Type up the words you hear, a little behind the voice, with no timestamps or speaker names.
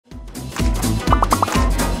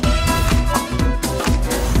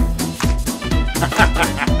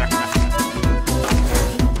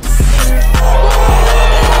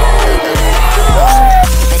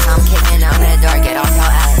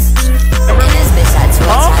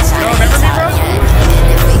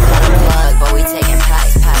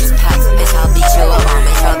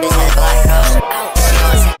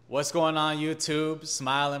going on, YouTube?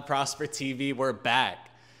 Smile and Prosper TV, we're back.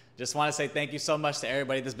 Just want to say thank you so much to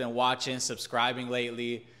everybody that's been watching, subscribing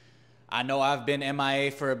lately. I know I've been MIA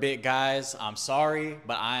for a bit, guys. I'm sorry,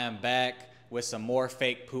 but I am back with some more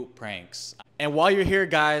fake poop pranks. And while you're here,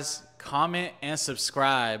 guys, comment and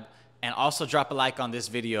subscribe, and also drop a like on this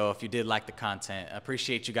video if you did like the content. I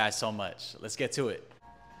appreciate you guys so much. Let's get to it.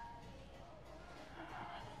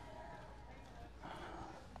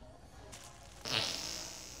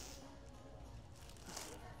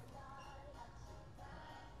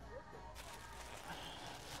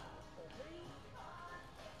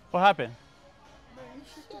 What happened? Man, you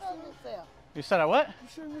shit on yourself. You said I what? You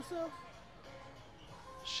shitting yourself?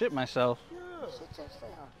 Shit myself. Yeah. Shit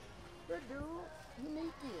yourself. That dude, you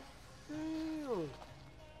need this. Damn.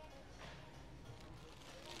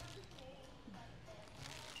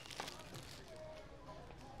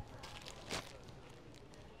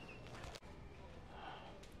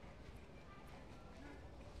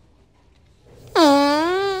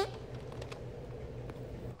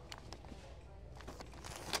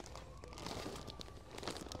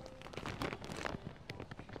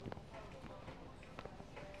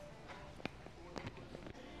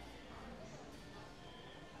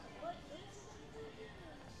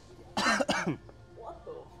 What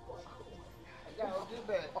the fuck? I gotta get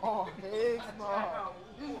back. Oh, heck no.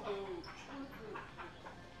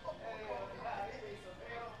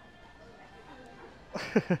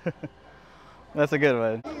 That's a good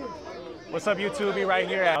one. What's up, YouTube? Be right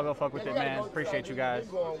here. I'll go fuck with it, man. Appreciate you guys.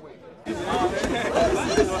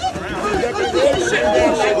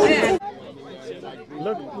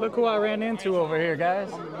 Look who I ran into over here, guys.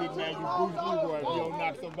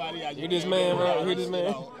 Hear this man, bro. Hear this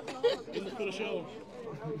man. For the show.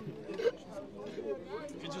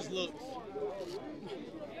 It just looks.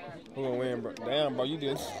 Who gonna win, bro? Damn, bro, you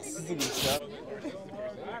did.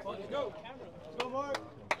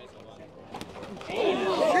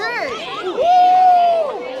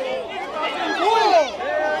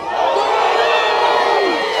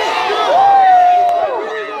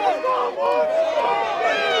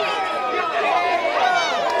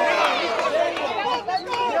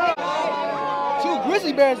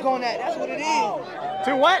 Grizzly bears going at. That's what it is.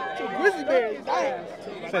 Two what? Two grizzly bears.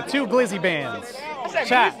 Said two glizzy bands. I said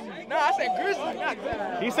Chat. grizzly. No, I said grizzly, not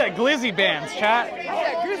grizzly. He said glizzy bands, chat.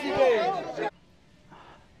 I said grizzly bears.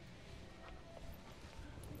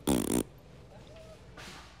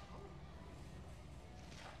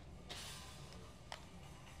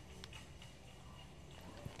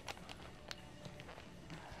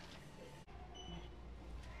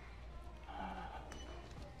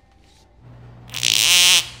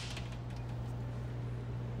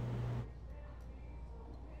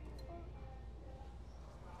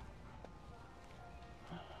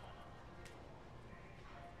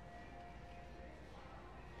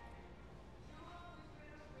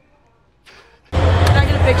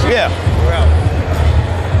 Yeah.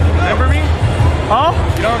 Remember me? Huh?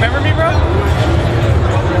 You don't remember me, bro?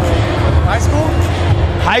 High school?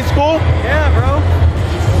 High school? Yeah, bro.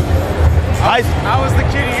 I was the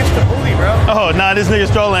kid who used to bully, bro. Oh, nah, this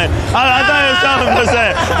nigga's trolling. I thought he was telling me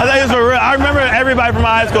that. I thought he was for real. I remember everybody from my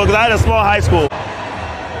high school because I had a small high school.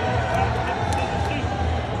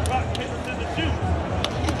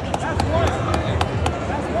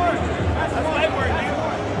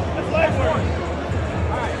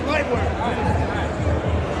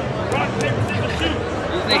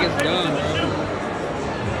 Niggas done, bro.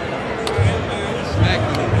 Smack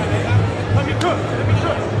him. Let me cook.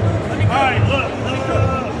 Alright, look.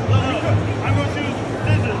 I'm gonna choose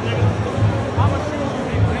scissors, nigga. I'm gonna choose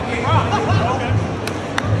rock. Okay.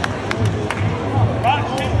 Rock,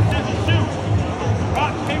 paper, scissors, shoot.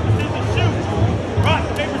 Rock, paper, scissors, shoot. Rock,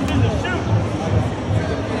 paper, scissors, shoot.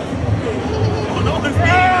 No one's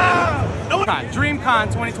game. DreamCon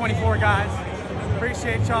 2024, guys.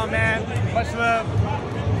 Appreciate y'all, man. Much love.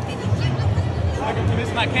 This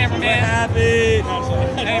is my cameraman. Hey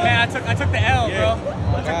man, I took the L, bro.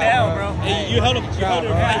 I took the L, bro. Hey, you held it. I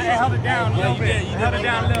held it down a little bit. I held it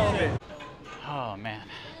down a little bit. Oh man.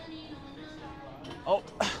 Oh.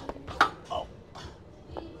 Oh.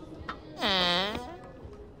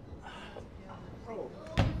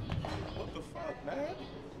 What the fuck, man?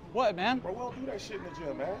 What, man? Bro, we don't do that shit in the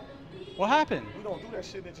gym, man. What happened? We don't do that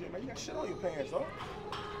shit in the gym, man. You got shit on your pants, bro.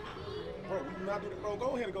 Bro, we do not do that, bro.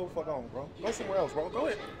 Go ahead and go fuck on, bro. Go somewhere else, bro. Go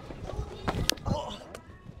ahead. Oh.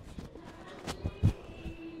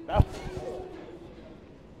 No.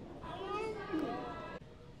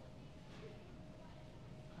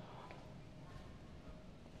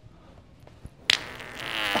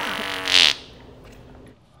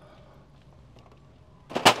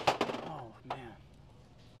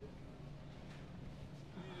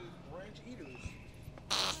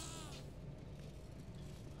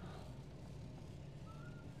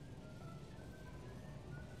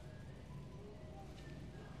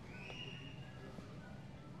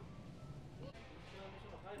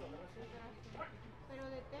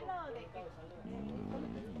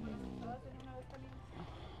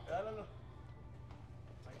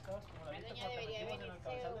 Doña debería venirse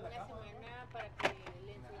una semana para que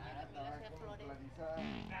le enseñe también a hacer flores.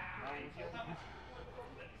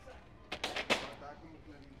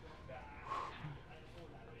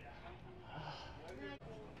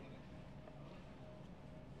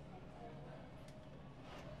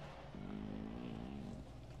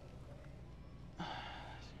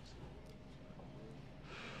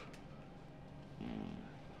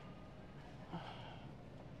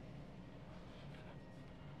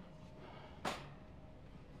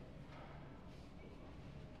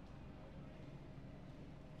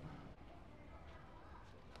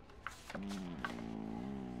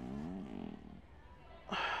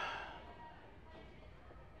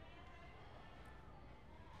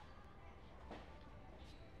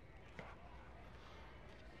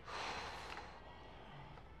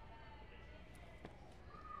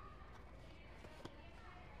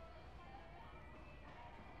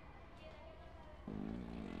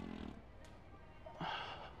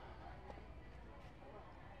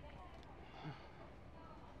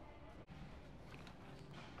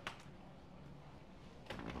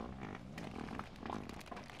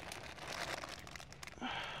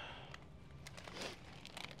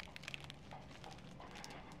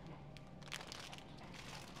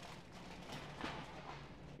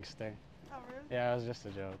 There. Oh, really? Yeah, it was just a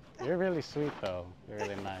joke. You're really sweet, though. You're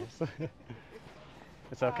really nice.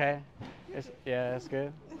 It's okay? Yeah, it's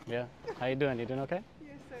good. Yeah. How you doing? You doing okay?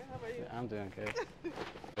 Yes, sir. How about you? I'm doing good.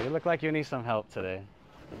 You look like you need some help today.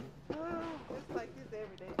 It's like this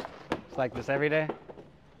every day. It's like this every day?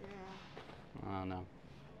 Yeah. I don't know.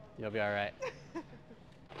 You'll be all right. Can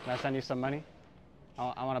I send you some money?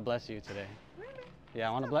 I want to bless you today. Really? Yeah,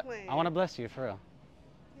 I want to bless you for real.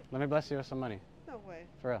 Let me bless you with some money. No way.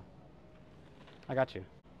 For real. I got you.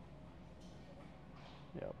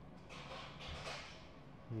 Yep.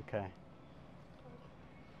 Okay.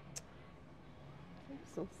 You're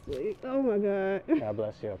so sweet. Oh my God. God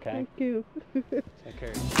bless you, okay? Thank you. Take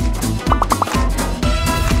care.